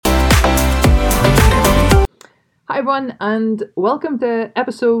Hi, everyone, and welcome to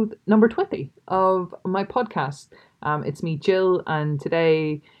episode number 20 of my podcast. It's me, Jill, and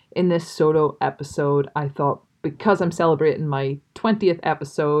today in this solo episode, I thought because I'm celebrating my 20th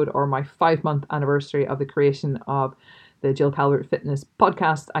episode or my 5 month anniversary of the creation of the Jill Calvert Fitness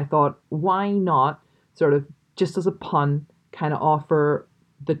podcast, I thought why not sort of just as a pun kind of offer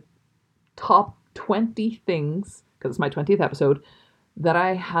the top 20 things, because it's my 20th episode, that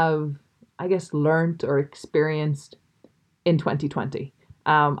I have, I guess, learned or experienced in 2020.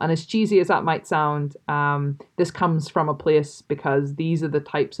 And as cheesy as that might sound, this comes from a place because these are the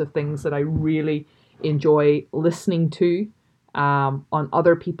types of things that I really enjoy listening to on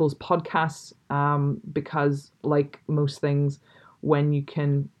other people's podcasts. Because, like most things, when you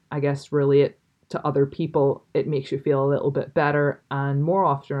can, I guess, relate to other people, it makes you feel a little bit better. And more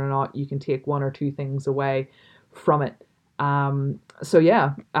often or not, you can take one or two things away from it.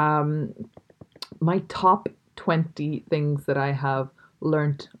 My top 20 things that I have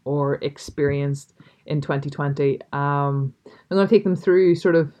learnt or experienced in 2020. I'm going to take them through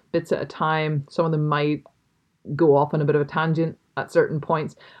sort of bits at a time. Some of them might go off on a bit of a tangent at certain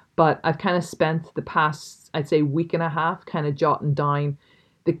points, but I've kind of spent the past, I'd say, week and a half kind of jotting down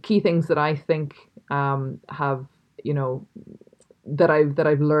the key things that I think have, you know, that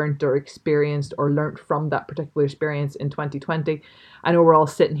I've learned or experienced or learnt from that particular experience in 2020. I know we're all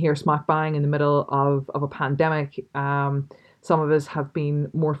sitting here smack bang in the middle of a pandemic. Some of us have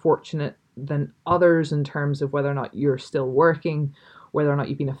been more fortunate than others in terms of whether or not you're still working, whether or not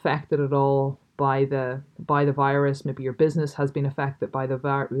you've been affected at all by the virus. Maybe your business has been affected by the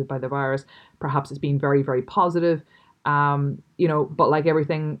virus. Perhaps it's been very, very positive. But like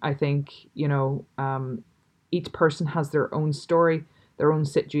everything, I think, each person has their own story, their own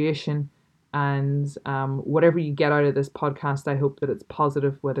situation, and whatever you get out of this podcast, I hope that it's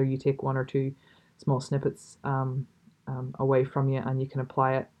positive, whether you take one or two small snippets away from you and you can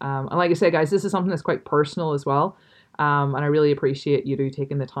apply it. And like I say, guys, this is something that's quite personal as well. And I really appreciate you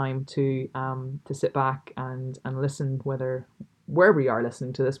taking the time to sit back and listen, wherever you are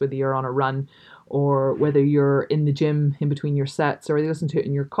listening to this, whether you're on a run or whether you're in the gym in between your sets, or you listen to it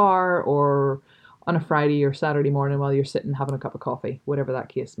in your car, or on a Friday or Saturday morning while you're sitting having a cup of coffee, whatever that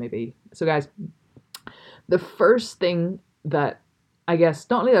case may be. So guys, the first thing that I guess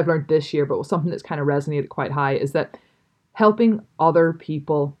not only I've learned this year, but was something that's kind of resonated quite high, is that helping other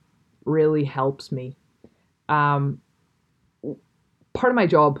people really helps me. Part of my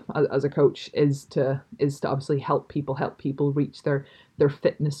job as a coach is to obviously help people reach their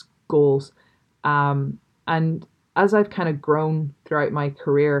fitness goals. And as I've kind of grown throughout my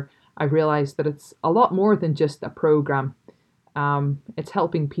career, I've realized that it's a lot more than just a program. It's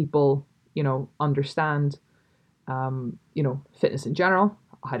helping people, understand, fitness in general,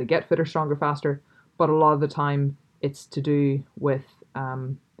 how to get fitter, stronger, faster. But a lot of the time, it's to do with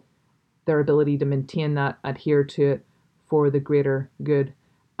their ability to maintain that, adhere to it for the greater good.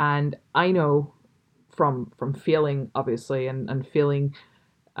 And I know from feeling, obviously, and feeling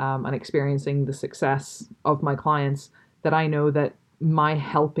and experiencing the success of my clients, that I know that my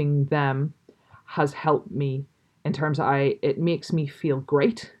helping them has helped me in terms of it makes me feel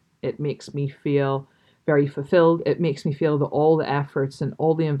great. It makes me feel very fulfilled. It makes me feel that all the efforts and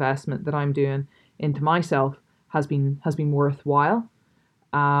all the investment that I'm doing into myself has been worthwhile.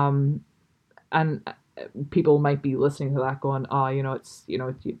 And people might be listening to that going, oh,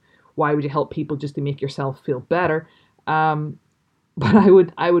 why would you help people just to make yourself feel better? But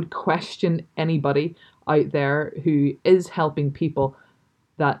I would question anybody out there who is helping people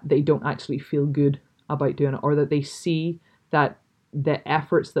that they don't actually feel good about doing it, or that they see that the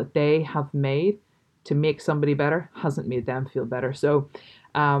efforts that they have made to make somebody better hasn't made them feel better. So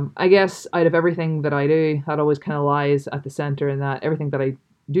I guess out of everything that I do, that always kind of lies at the center, in that everything that I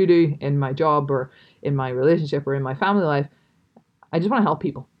do in my job or in my relationship or in my family life, I just want to help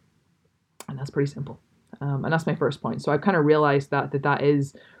people. And that's pretty simple. And that's my first point. So I've kind of realized that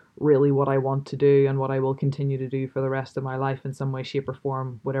is really what I want to do and what I will continue to do for the rest of my life in some way, shape, or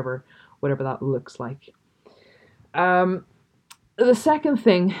form, whatever that looks like. The second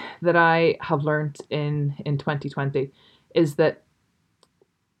thing that I have learned in 2020 is that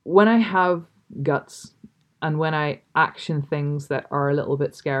when I have guts and when I action things that are a little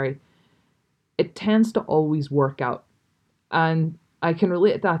bit scary, it tends to always work out. And I can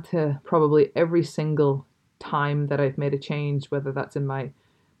relate that to probably every single time that I've made a change, whether that's in my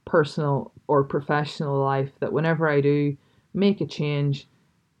personal or professional life, that whenever I do make a change,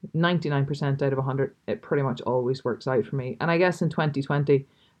 99% out of 100, it pretty much always works out for me. And I guess in 2020,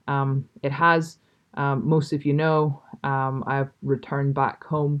 it has. Most of you know, I've returned back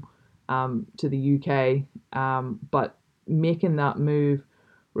home to the UK. But making that move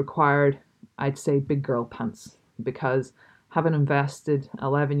required, I'd say, big girl pants, because having invested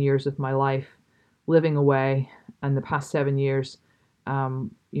 11 years of my life living away and the past 7 years,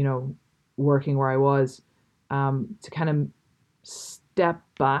 you know, working where I was, to kind of step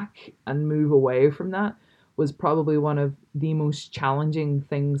back and move away from that was probably one of the most challenging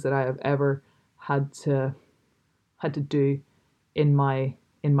things that I have ever had to do in my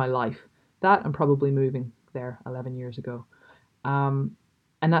life. That and probably moving there 11 years ago. And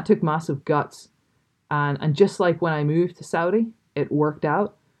that took massive guts. And just like when I moved to Saudi, it worked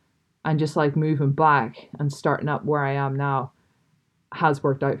out. And just like moving back and starting up where I am now has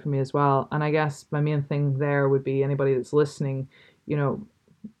worked out for me as well. And I guess my main thing there would be anybody that's listening, you know,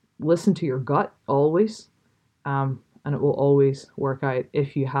 listen to your gut always. And it will always work out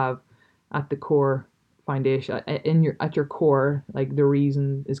if you have at the core foundation at your core, like the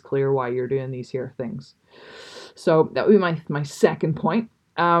reason is clear why you're doing these here things. So that would be my second point.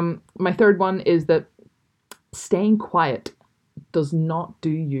 My third one is that staying quiet does not do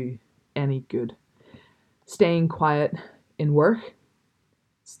you any good. Staying quiet in work,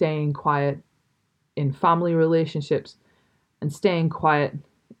 staying quiet in family relationships, and staying quiet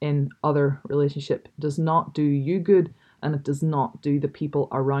in other relationship does not do you good, and it does not do the people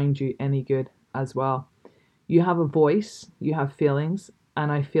around you any good as well. You have a voice, you have feelings,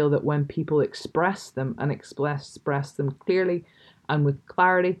 and I feel that when people express them and express them clearly and with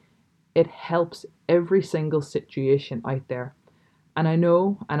clarity, it helps every single situation out there. And I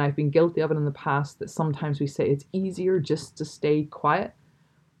know, and I've been guilty of it in the past, that sometimes we say it's easier just to stay quiet,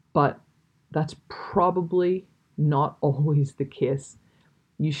 but that's probably not always the case.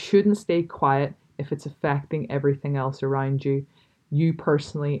 You shouldn't stay quiet if it's affecting everything else around you, you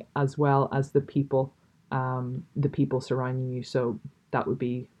personally, as well as the people surrounding you. So that would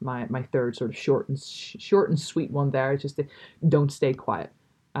be my third sort of short and sweet one there. Just to, don't stay quiet.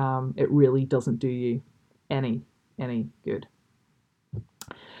 It really doesn't do you any good.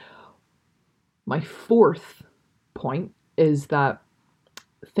 My fourth point is that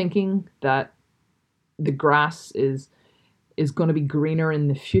thinking that the grass is going to be greener in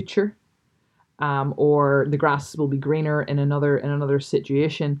the future, or the grass will be greener in another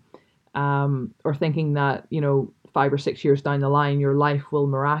situation, or thinking that 5 or 6 years down the line your life will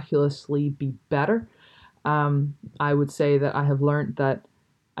miraculously be better. I would say that I have learned that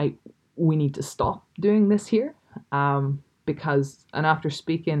we need to stop doing this here, because, and after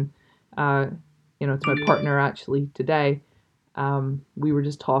speaking to my partner actually today, we were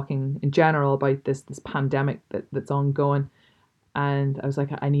just talking in general about this pandemic that's ongoing, and I was like,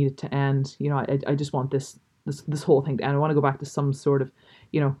 I need it to end. I just want this whole thing to end. I want to go back to some sort of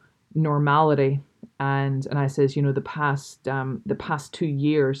normality. And I says, the past 2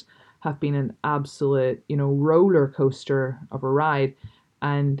 years have been an absolute roller coaster of a ride.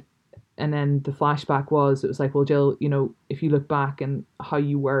 And then the flashback it was like, well, Jill, if you look back and how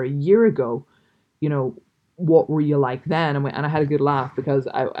you were a year ago, what were you like then? And I had a good laugh, because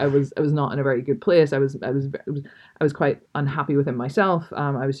I was not in a very good place. I was quite unhappy within myself.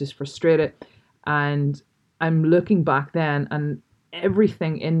 I was just frustrated, and I'm looking back then, and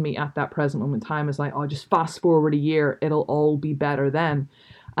everything in me at that present moment in time is like, oh, just fast forward a year, it'll all be better then.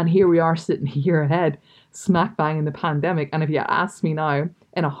 And here we are sitting a year ahead, smack bang in the pandemic. And if you ask me now,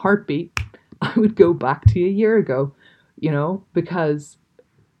 in a heartbeat, I would go back to a year ago, because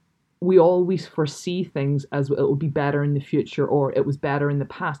we always foresee things as it will be better in the future, or it was better in the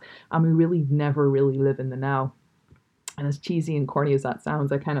past, and we really never really live in the now. And as cheesy and corny as that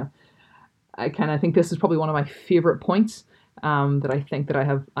sounds, I kind of think this is probably one of my favorite points, that I think that I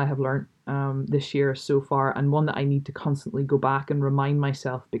have learned this year so far, and one that I need to constantly go back and remind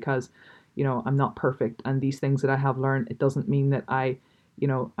myself, because I'm not perfect, and these things that I have learned, it doesn't mean that I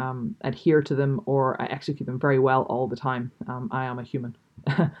adhere to them or I execute them very well all the time. I am a human.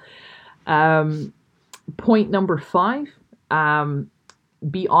 Point number 5,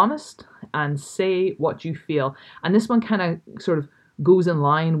 be honest and say what you feel. And this one kind of sort of goes in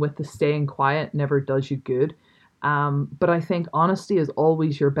line with the staying quiet never does you good. But I think honesty is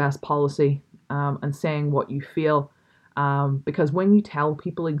always your best policy, and saying what you feel. Because when you tell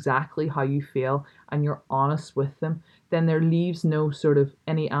people exactly how you feel and you're honest with them, then there leaves no sort of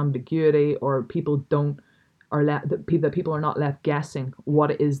any ambiguity, or people are not left guessing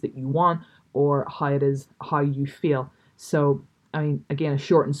what it is that you want or how you feel. So, I mean, again, a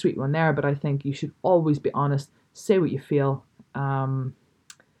short and sweet one there, but I think you should always be honest, say what you feel, and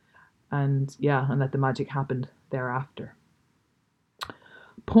let the magic happen thereafter.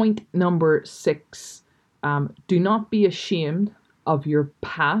 Point number 6, do not be ashamed of your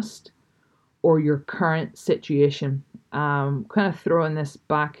past or your current situation. Kind of throwing this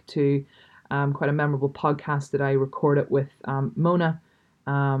back to quite a memorable podcast that I recorded with Mona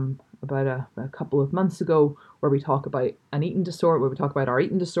about a couple of months ago, where we talk about an eating disorder, where we talk about our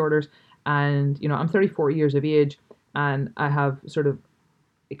eating disorders. And, I'm 34 years of age, and I have sort of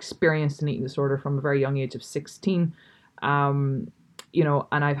experienced an eating disorder from a very young age of 16. And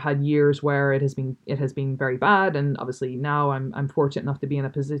I've had years where it has been very bad, and obviously now I'm fortunate enough to be in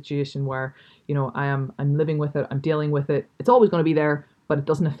a situation where I'm living with it, I'm dealing with it. It's always going to be there, but it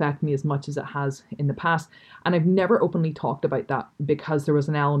doesn't affect me as much as it has in the past. And I've never openly talked about that because there was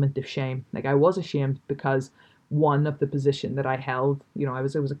an element of shame. Like, I was ashamed because one of the position that I held, I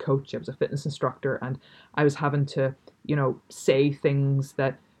was a coach, I was a fitness instructor, and I was having to say things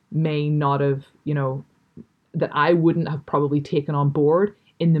that may not have that I wouldn't have probably taken on board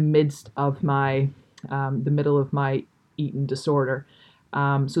in the midst of the middle of my eating disorder.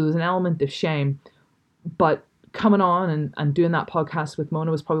 So there's an element of shame, but coming on and doing that podcast with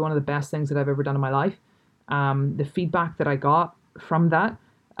Mona was probably one of the best things that I've ever done in my life. The feedback that I got from that,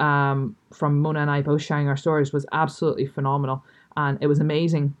 from Mona and I both sharing our stories, was absolutely phenomenal. And it was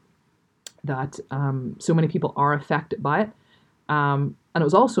amazing that so many people are affected by it. And it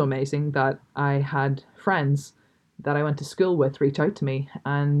was also amazing that I had friends that I went to school with reach out to me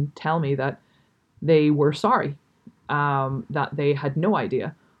and tell me that they were sorry, that they had no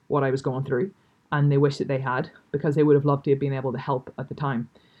idea what I was going through, and they wish that they had, because they would have loved to have been able to help at the time.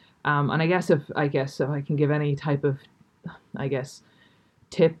 And I guess if I can give any type of,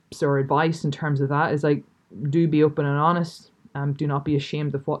 tips or advice in terms of that, is like, do be open and honest. Do not be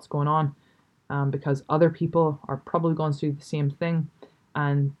ashamed of what's going on, because other people are probably going through the same thing,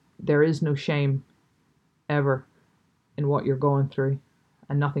 and there is no shame ever in what you're going through,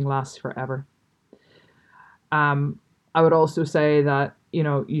 and nothing lasts forever. I would also say that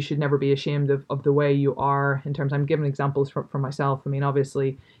you should never be ashamed of the way you are. In terms, I'm giving examples from myself. I mean,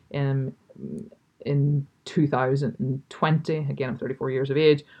 obviously, in 2020, again, I'm 34 years of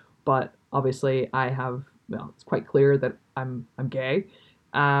age, but obviously it's quite clear that I'm gay.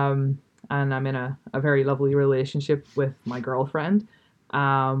 And I'm in a very lovely relationship with my girlfriend.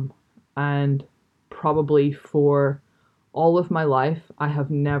 And probably for all of my life, I have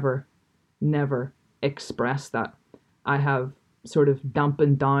never expressed that. I have sort of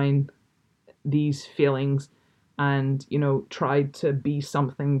dampened down these feelings and, tried to be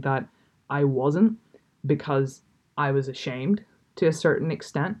something that I wasn't, because I was ashamed to a certain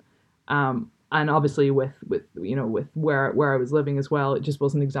extent. And obviously with where I was living as well, it just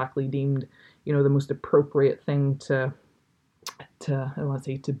wasn't exactly deemed, the most appropriate thing to I don't want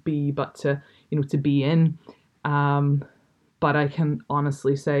to say to be, but to be in. But I can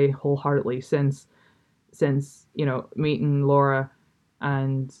honestly say wholeheartedly, since meeting Laura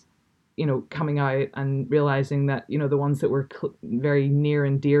and coming out and realizing that the ones that were very near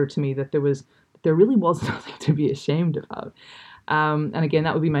and dear to me, that there really was nothing to be ashamed about. And again,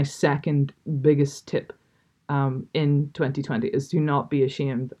 that would be my second biggest tip in 2020, is do not be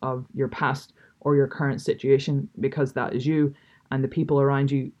ashamed of your past or your current situation, because that is you, and the people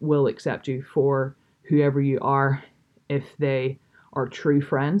around you will accept you for whoever you are if they are true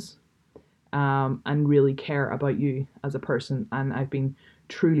friends, and really care about you as a person. And I've been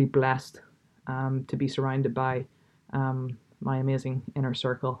truly blessed to be surrounded by my amazing inner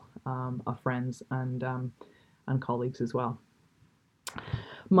circle of friends and colleagues as well.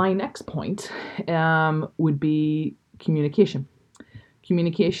 My next point would be communication.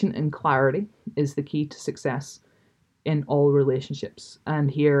 Communication and clarity is the key to success in all relationships. And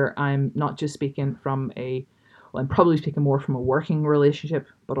here I'm not just speaking from I'm probably speaking more from a working relationship,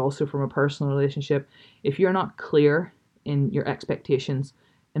 but also from a personal relationship. If you're not clear in your expectations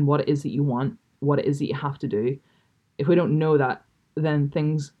and what it is that you want, what it is that you have to do, if we don't know that, then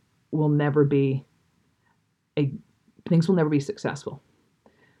things will never be successful.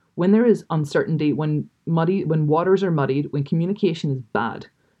 When there is uncertainty, when waters are muddied, when communication is bad,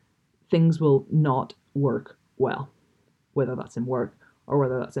 things will not work well, whether that's in work or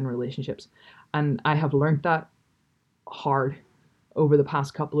whether that's in relationships. And I have learned that hard over the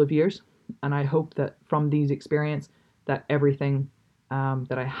past couple of years. And I hope that from these experience, that everything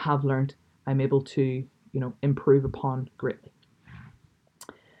that I have learned, I'm able to, improve upon greatly.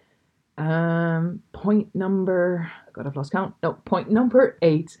 Point number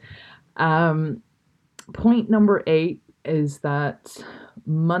 8. Point number 8 is that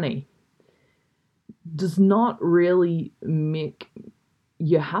money does not really make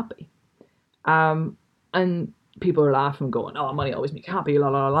you happy. And people are laughing, going, "Oh, money always makes you happy, la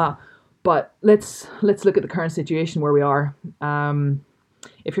la la la." But let's look at the current situation where we are.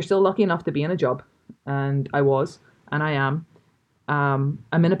 If you're still lucky enough to be in a job, and I was, and I am,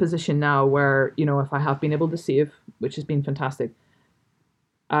 I'm in a position now where, if I have been able to save, which has been fantastic,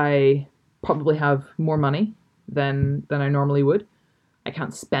 I probably have more money than I normally would. I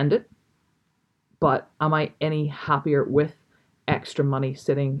can't spend it, but am I any happier with extra money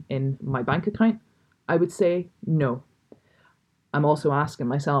sitting in my bank account? I would say no. I'm also asking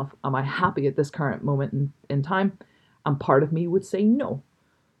myself, am I happy at this current moment in time? And part of me would say no,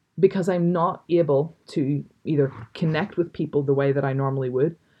 because I'm not able to either connect with people the way that I normally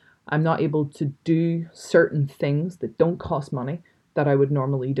would. I'm not able to do certain things that don't cost money that I would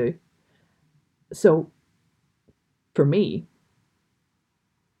normally do. So for me,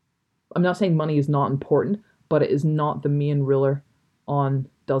 I'm not saying money is not important, but it is not the main ruler on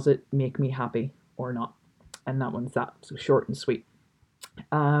does it make me happy or not. And that one's that. So short and sweet.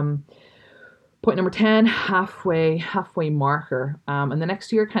 Um, Point number 10, halfway marker. And the next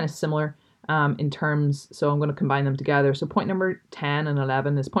two are kind of similar in terms, so I'm going to combine them together. So point number 10 and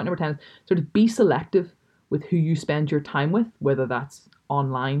 11 is point number 10 is sort of be selective with who you spend your time with, whether that's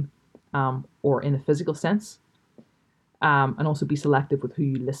online or in a physical sense, and also be selective with who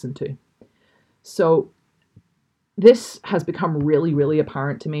you listen to. So this has become really, really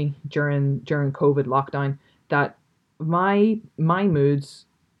apparent to me during COVID lockdown that my moods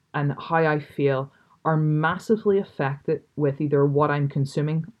and how I feel are massively affected with either what I'm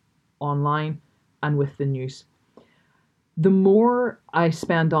consuming online and with the news. The more I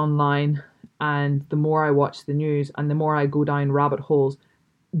spend online and the more I watch the news and the more I go down rabbit holes,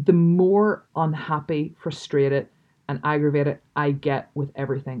 the more unhappy, frustrated, and aggravated I get with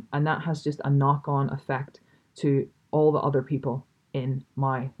everything. And that has just a knock on effect to all the other people in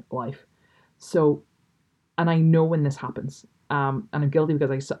my life. So, and I know when this happens, and I'm guilty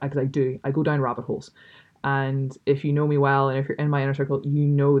because I go down rabbit holes. And if you know me well, and if you're in my inner circle, you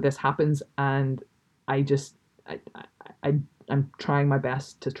know this happens, and I just, I I'm trying my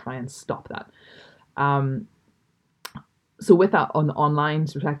best to try and stop that. Um, so with that on the online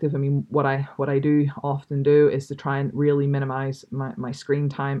perspective, I mean, what I do often do is to try and really minimize my screen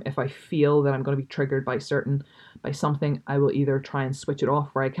time. If I feel that I'm going to be triggered by something, I will either try and switch it off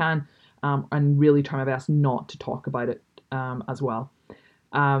where I can, and really try my best not to talk about it as well.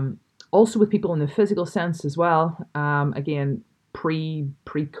 Also with people in the physical sense as well. Again,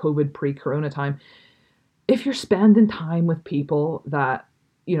 pre-COVID, pre-Corona time, if you're spending time with people that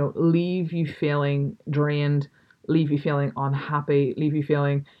leave you feeling drained, leave you feeling unhappy, leave you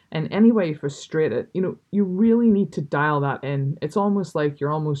feeling in any way frustrated, you really need to dial that in. It's almost like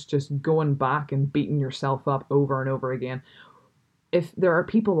you're almost just going back and beating yourself up over and over again. If there are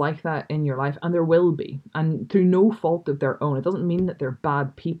people like that in your life, and there will be, and through no fault of their own, it doesn't mean that they're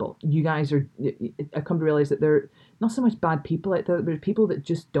bad people. You guys are, I come to realize that they're not so much bad people out there, there's people that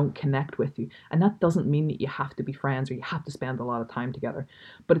just don't connect with you. And that doesn't mean that you have to be friends or you have to spend a lot of time together.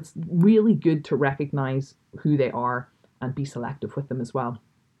 But it's really good to recognize who they are and be selective with them as well.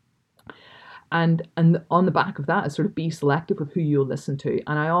 And on the back of that is sort of be selective with who you'll listen to.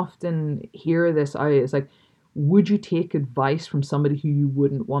 And I often hear this out, it's like, would you take advice from somebody who you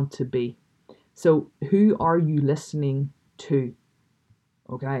wouldn't want to be? So who are you listening to?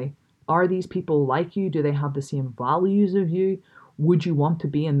 Okay. Are these people like you? Do they have the same values of you? Would you want to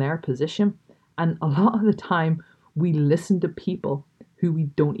be in their position? And a lot of the time we listen to people who we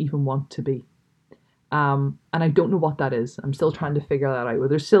don't even want to be. And I don't know what that is. I'm still trying to figure that out. Well,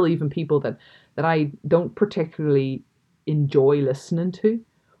 there's still even people that I don't particularly enjoy listening to,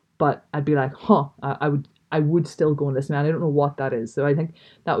 but I'd be like, I would still go and listen. And I don't know what that is. So I think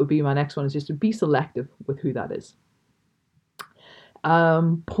that would be my next one, is just to be selective with who that is.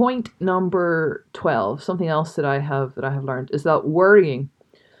 Point number 12, something else that I have learned, is that worrying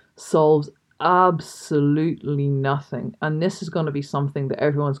solves absolutely nothing. And this is going to be something that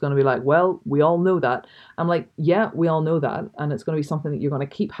everyone's going to be like, well, we all know that. I'm like, yeah, we all know that. And it's going to be something that you're going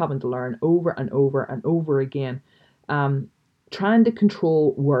to keep having to learn over and over and over again. Trying to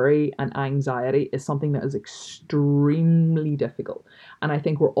control worry and anxiety is something that is extremely difficult. And I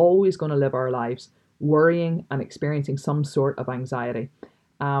think we're always going to live our lives worrying and experiencing some sort of anxiety.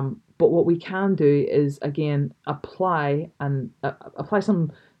 But what we can do is, again, apply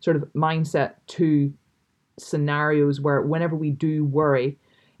some sort of mindset to scenarios where whenever we do worry,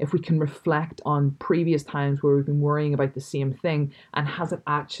 if we can reflect on previous times where we've been worrying about the same thing and has it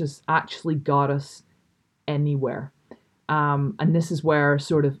actually got us anywhere. And this is where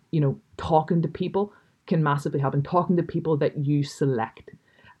sort of, talking to people can massively help, and talking to people that you select.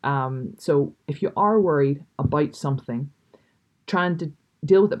 So if you are worried about something, trying to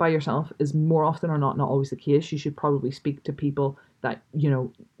deal with it by yourself is more often or not always the case. You should probably speak to people that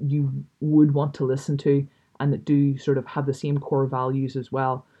you would want to listen to and that do sort of have the same core values as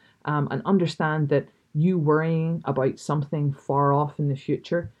well, and understand that you worrying about something far off in the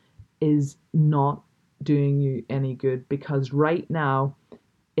future is not doing you any good, because right now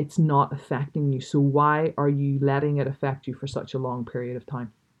it's not affecting you. So why are you letting it affect you for such a long period of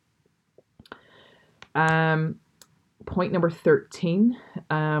time? Point number 13.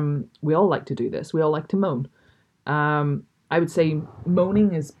 We all like to do this. We all like to moan. I would say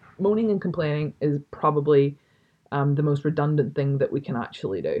moaning and complaining is probably the most redundant thing that we can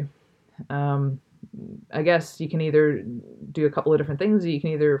actually do. I guess you can either do a couple of different things. You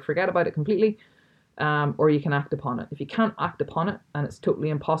can either forget about it completely, or you can act upon it. If you can't act upon it, and it's totally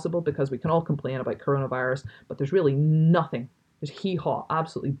impossible because we can all complain about coronavirus, but there's really nothing, there's hee-haw,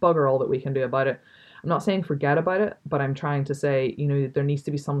 absolutely bugger all that we can do about it. I'm not saying forget about it, but I'm trying to say, there needs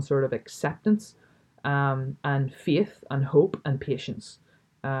to be some sort of acceptance, and faith and hope and patience.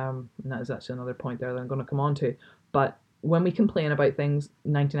 And that is actually another point there that I'm going to come on to. But when we complain about things,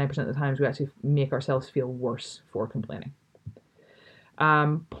 99% of the times we actually make ourselves feel worse for complaining.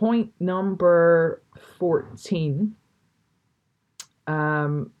 Point number 14.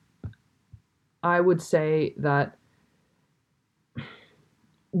 I would say that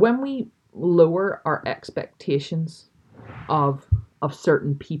when we lower our expectations of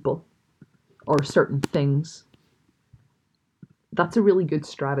certain people or certain things, that's a really good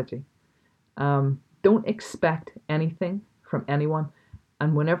strategy. Don't expect anything from anyone,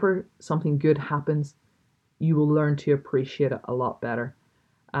 and whenever something good happens, you will learn to appreciate it a lot better.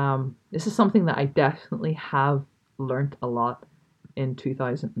 This is something that I definitely have learned a lot in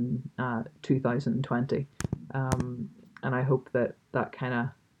 2020, and I hope that that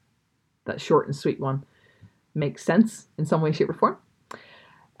short and sweet one makes sense in some way, shape, or form.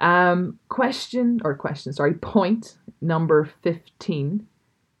 Point number 15.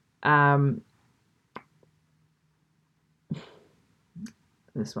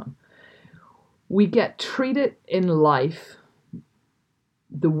 This one. We get treated in life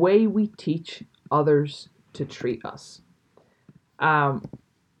the way we teach others to treat us. I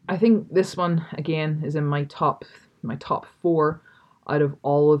think this one again is in my top 4 out of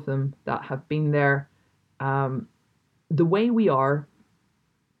all of them that have been there. The way we are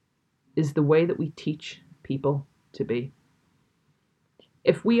is the way that we teach people to be.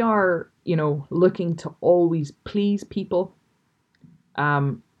 If we are, looking to always please people,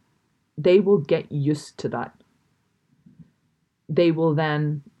 they will get used to that. They will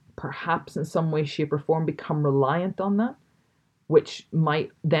then perhaps in some way, shape, or form become reliant on that, which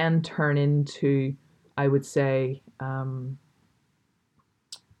might then turn into, I would say, I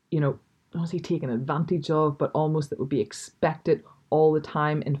don't say taken advantage of, but almost that would be expected all the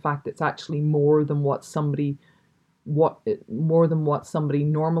time. In fact, it's actually more than what somebody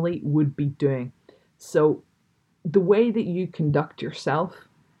normally would be doing. So the way that you conduct yourself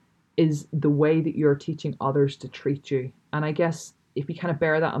is the way that you're teaching others to treat you. And I guess if you kind of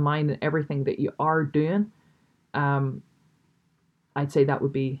bear that in mind in everything that you are doing, I'd say that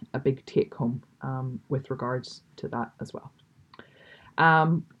would be a big take home with regards to that as well.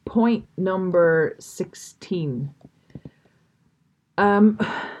 Point number 16. And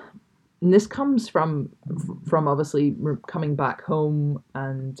this comes from obviously coming back home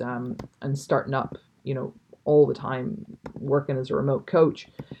and starting up, all the time working as a remote coach,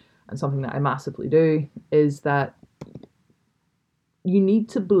 and something that I massively do is that you need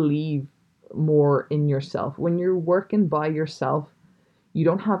to believe more in yourself. When you're working by yourself, you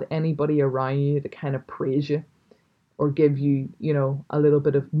don't have anybody around you to kind of praise you or give you, a little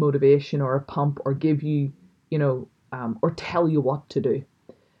bit of motivation or a pump, or give you, or tell you what to do.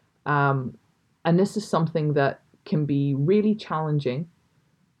 And this is something that can be really challenging,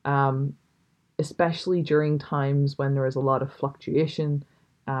 especially during times when there is a lot of fluctuation.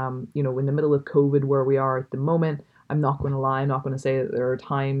 In the middle of COVID where we are at the moment, I'm not going to lie, I'm not going to say that there are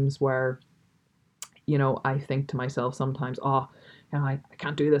times where, I think to myself sometimes, I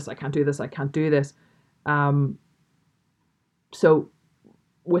can't do this, I can't do this, I can't do this. So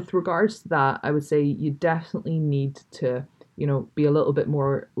with regards to that, I would say you definitely need to, be a little bit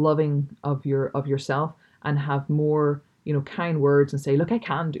more loving of yourself, and have more, kind words, and say, look, I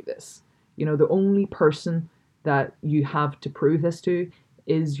can do this. The only person that you have to prove this to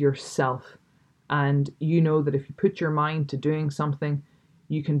is yourself. And that if you put your mind to doing something,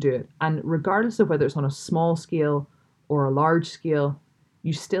 you can do it. And regardless of whether it's on a small scale or a large scale,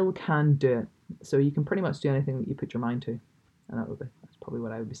 you still can do it. So you can pretty much do anything that you put your mind to. And that's probably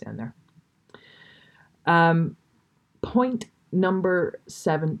what I would be saying there. Point number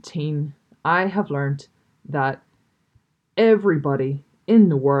 17, I have learned that everybody in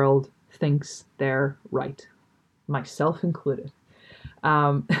the world thinks they're right, myself included.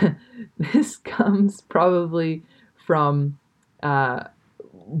 Um, this comes probably from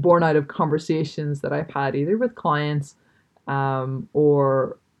born out of conversations that I've had either with clients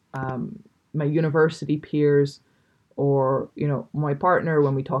or my university peers, or my partner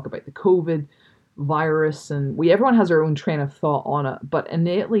when we talk about the COVID virus, and everyone has their own train of thought on it, but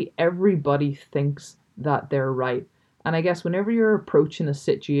innately everybody thinks that they're right. And I guess whenever you're approaching a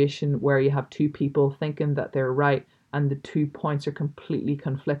situation where you have two people thinking that they're right and the 2 points are completely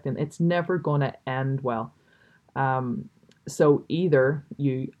conflicting, it's never going to end well. So either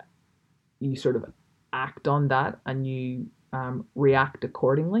you sort of act on that and you react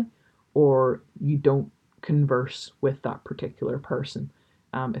accordingly, or you don't converse with that particular person.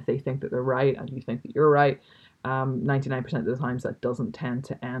 If they think that they're right and you think that you're right, 99% of the times that doesn't tend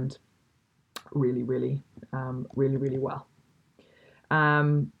to end really, really, really well.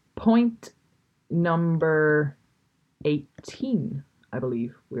 Point number 18, I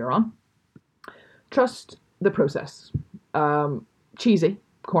believe we are on. Trust the process. Cheesy,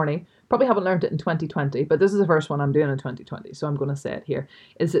 corny. Probably haven't learned it in 2020, but this is the first one I'm doing in 2020, so I'm going to say it here.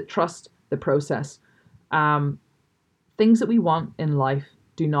 Is it trust the process? Things that we want in life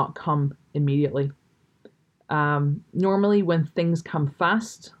do not come immediately. Normally, when things come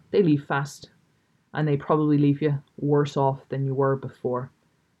fast, they leave fast, and they probably leave you worse off than you were before.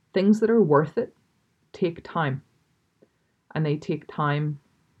 Things that are worth it take time, and they take time,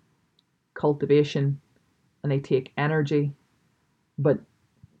 cultivation, and they take energy, but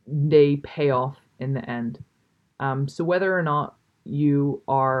they pay off in the end. So whether or not you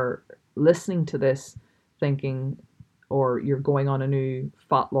are listening to this thinking, or you're going on a new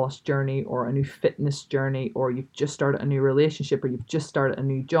fat loss journey or a new fitness journey, or you've just started a new relationship, or you've just started a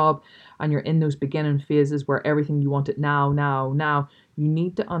new job, and you're in those beginning phases where everything you want it now, you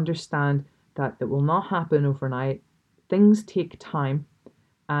need to understand that it will not happen overnight. Things take time,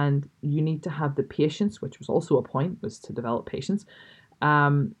 and you need to have the patience, which was also a point, was to develop patience.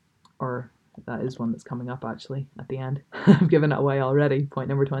 Or that is one that's coming up actually at the end. I've given it away already, point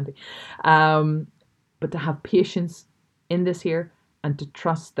number 20. But to have patience in this here, and to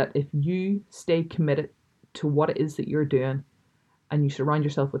trust that if you stay committed to what it is that you're doing, and you surround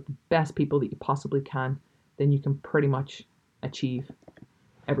yourself with the best people that you possibly can, then you can pretty much achieve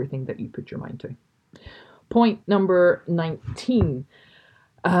everything that you put your mind to. Point number 19.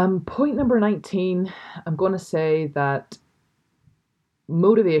 Point number 19, I'm going to say that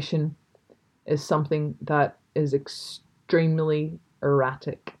motivation is something that is extremely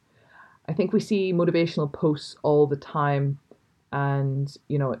erratic. I think we see motivational posts all the time, and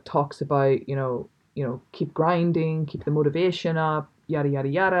it talks about keep grinding, keep the motivation up, yada yada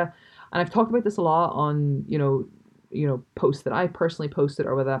yada. And I've talked about this a lot on posts that I personally posted,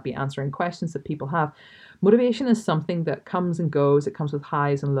 or whether that be answering questions that people have. Motivation is something that comes and goes. It comes with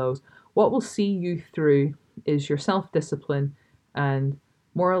highs and lows. What will see you through is your self-discipline and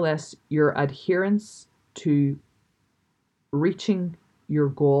more or less your adherence to reaching your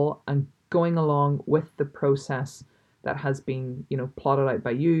goal and going along with the process that has been plotted out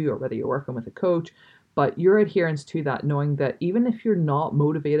by you, or whether you're working with a coach. But your adherence to that, knowing that even if you're not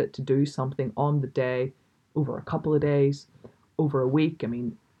motivated to do something on the day, over a couple of days, over a week, I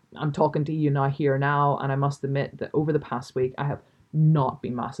mean, I'm talking to you now here now, and I must admit that over the past week I have not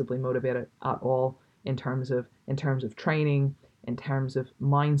been massively motivated at all in terms of training, in terms of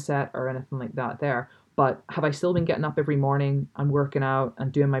mindset, or anything like that there. But have I still been getting up every morning and working out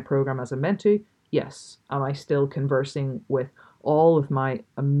and doing my program as I'm meant to? Yes. Am I still conversing with all of my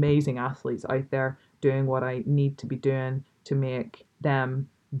amazing athletes out there, doing what I need to be doing to make them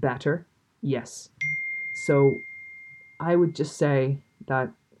better? Yes. So I would just say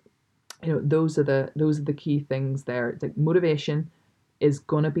that those are the key things there. It's like motivation is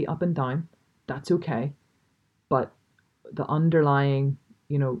gonna be up and down. That's okay. But the underlying,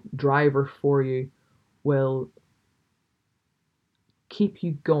 driver for you will keep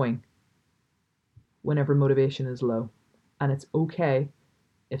you going whenever motivation is low. And it's okay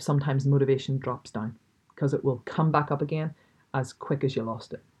if sometimes motivation drops down, because it will come back up again as quick as you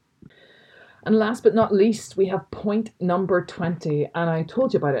lost it. And last but not least, we have point number 20, and I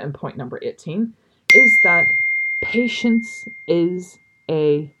told you about it in point number 18, is that patience is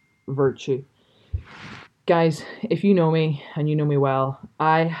a virtue. Guys, if you know me, and you know me well,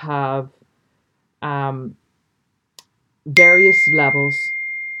 I have various levels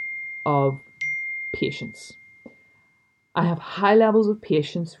of patience. I have high levels of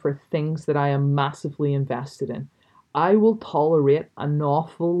patience for things that I am massively invested in. I will tolerate an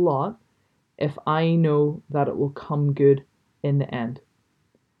awful lot if I know that it will come good in the end.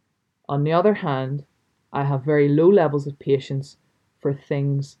 On the other hand, I have very low levels of patience for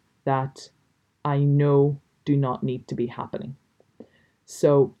things that I know do not need to be happening.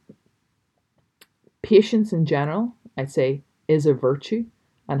 So, patience in general, I'd say, is a virtue,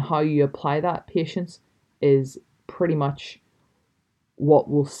 and how you apply that patience is pretty much what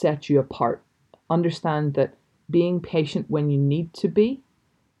will set you apart. Understand that being patient when you need to be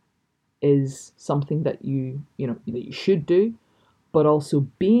is something that you should do, but also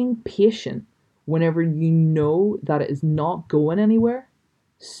being patient whenever you know that it is not going anywhere,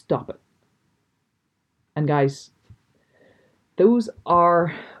 stop it. And guys, those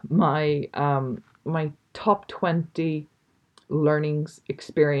are my top 20 learnings,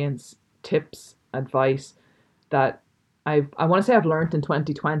 experience, tips, advice that I want to say I've learned in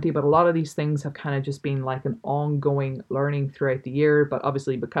 2020, but a lot of these things have kind of just been like an ongoing learning throughout the year. But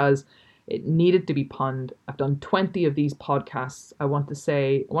obviously, because it needed to be punned, I've done 20 of these podcasts. I want to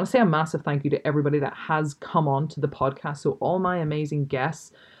say a massive thank you to everybody that has come on to the podcast. So all my amazing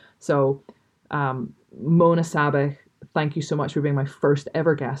guests. So Mona Sabah, thank you so much for being my first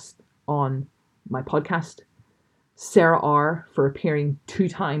ever guest on my podcast. Sarah R for appearing 2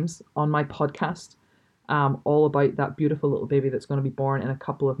 times on my podcast. All about that beautiful little baby that's going to be born in a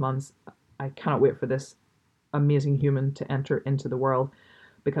couple of months. I cannot wait for this amazing human to enter into the world,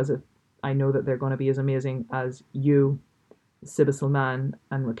 because I know that they're going to be as amazing as you, Sibba Salman,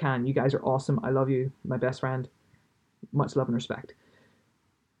 and Rakan. You guys are awesome. I love you, my best friend. Much love and respect.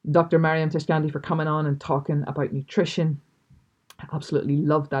 Dr. Mariam Teshkandi for coming on and talking about nutrition. I absolutely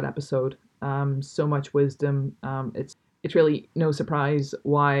loved that episode. So much wisdom. It's really no surprise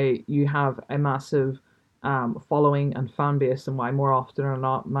why you have a massive following and fan base, and why more often or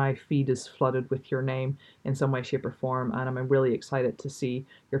not my feed is flooded with your name in some way, shape, or form. And I'm really excited to see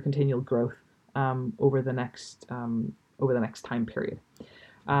your continual growth over the next time period.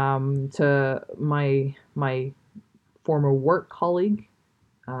 To my former work colleague,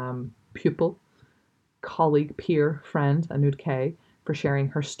 pupil, colleague, peer, friend, Anud K, for sharing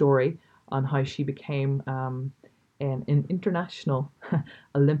her story on how she became an international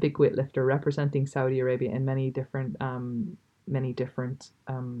Olympic weightlifter representing Saudi Arabia in many different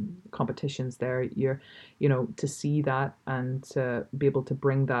competitions there. To see that and to be able to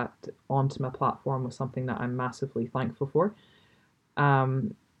bring that onto my platform was something that I'm massively thankful for.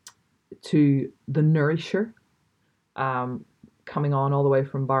 To the Nourisher, coming on all the way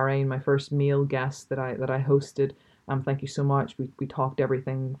from Bahrain, my first male guest that I hosted. Thank you so much. We talked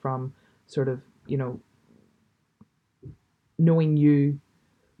everything from sort of, knowing you,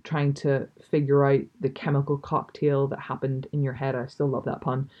 trying to figure out the chemical cocktail that happened in your head. I still love that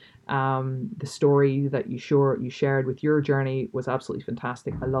pun. The story that you shared with your journey was absolutely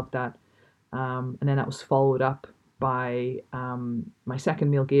fantastic. I loved that. And then that was followed up by my second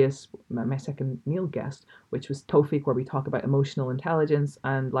male guest, which was Tofik, where we talk about emotional intelligence.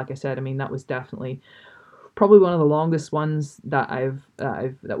 And like I said, that was definitely probably one of the longest ones that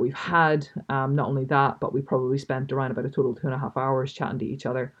we've had. Not only that, but we probably spent around about a total of 2.5 hours chatting to each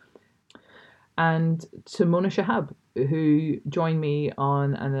other. And to Mona Shahab, who joined me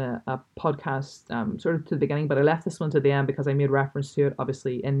on a podcast sort of to the beginning, but I left this one to the end because I made reference to it,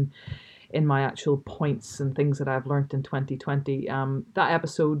 obviously, in my actual points and things that I've learned in 2020. That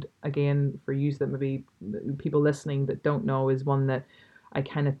episode, again, for you that maybe people listening that don't know, is one that I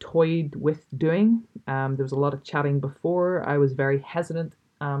kind of toyed with doing. There was a lot of chatting before. I was very hesitant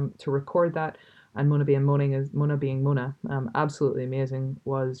to record that. And Mona being Mona, absolutely amazing,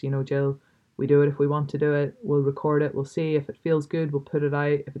 was, Jill, we do it if we want to do it. We'll record it. We'll see if it feels good. We'll put it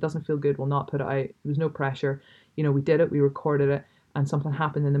out. If it doesn't feel good, we'll not put it out. There was no pressure. We did it. We recorded it. And something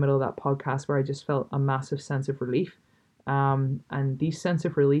happened in the middle of that podcast where I just felt a massive sense of relief. And these sense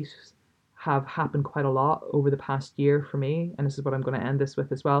of reliefs have happened quite a lot over the past year for me. And this is what I'm going to end this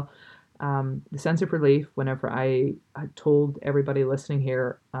with as well. The sense of relief whenever I had told everybody listening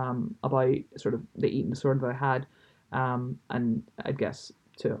here about sort of the eating disorder that I had, and I guess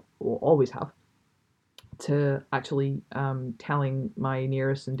will always have, to actually telling my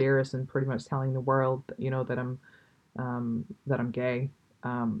nearest and dearest and pretty much telling the world, that I'm gay.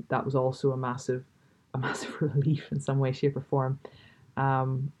 That was also a massive relief in some way, shape, or form.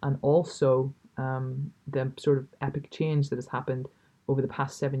 And also the sort of epic change that has happened over the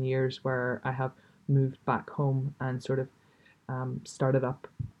past 7 years, where I have moved back home and sort of started up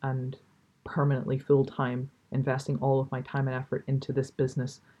and permanently full-time investing all of my time and effort into this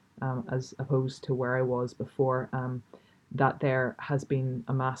business, as opposed to where I was before. That there has been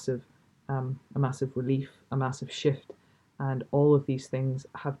a massive a massive relief, a massive shift, and all of these things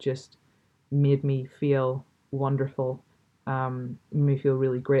have just made me feel wonderful, made me feel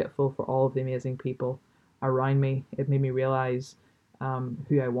really grateful for all of the amazing people around me. It made me realize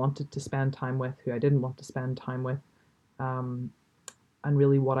who I wanted to spend time with, who I didn't want to spend time with, um, and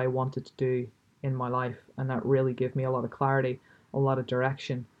really what I wanted to do in my life. And that really gave me a lot of clarity, a lot of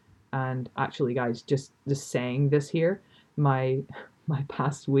direction. And actually, guys, just saying this here, my my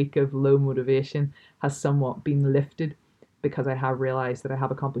past week of low motivation has somewhat been lifted because I have realized that I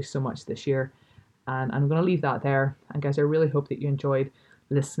have accomplished so much this year. And I'm going to leave that there. And guys, I really hope that you enjoyed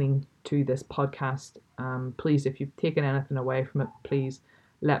listening to this podcast. Please, if you've taken anything away from it, please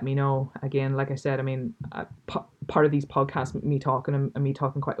let me know. Again, like I said, I mean, part of these podcasts, me talking and me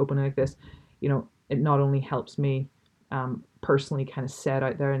talking quite openly like this, it not only helps me personally kind of set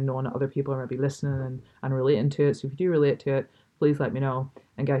out there and knowing that other people are maybe listening and relating to it. So if you do relate to it, please let me know.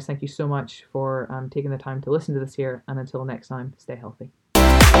 And guys, thank you so much for taking the time to listen to this here. And until next time, stay healthy.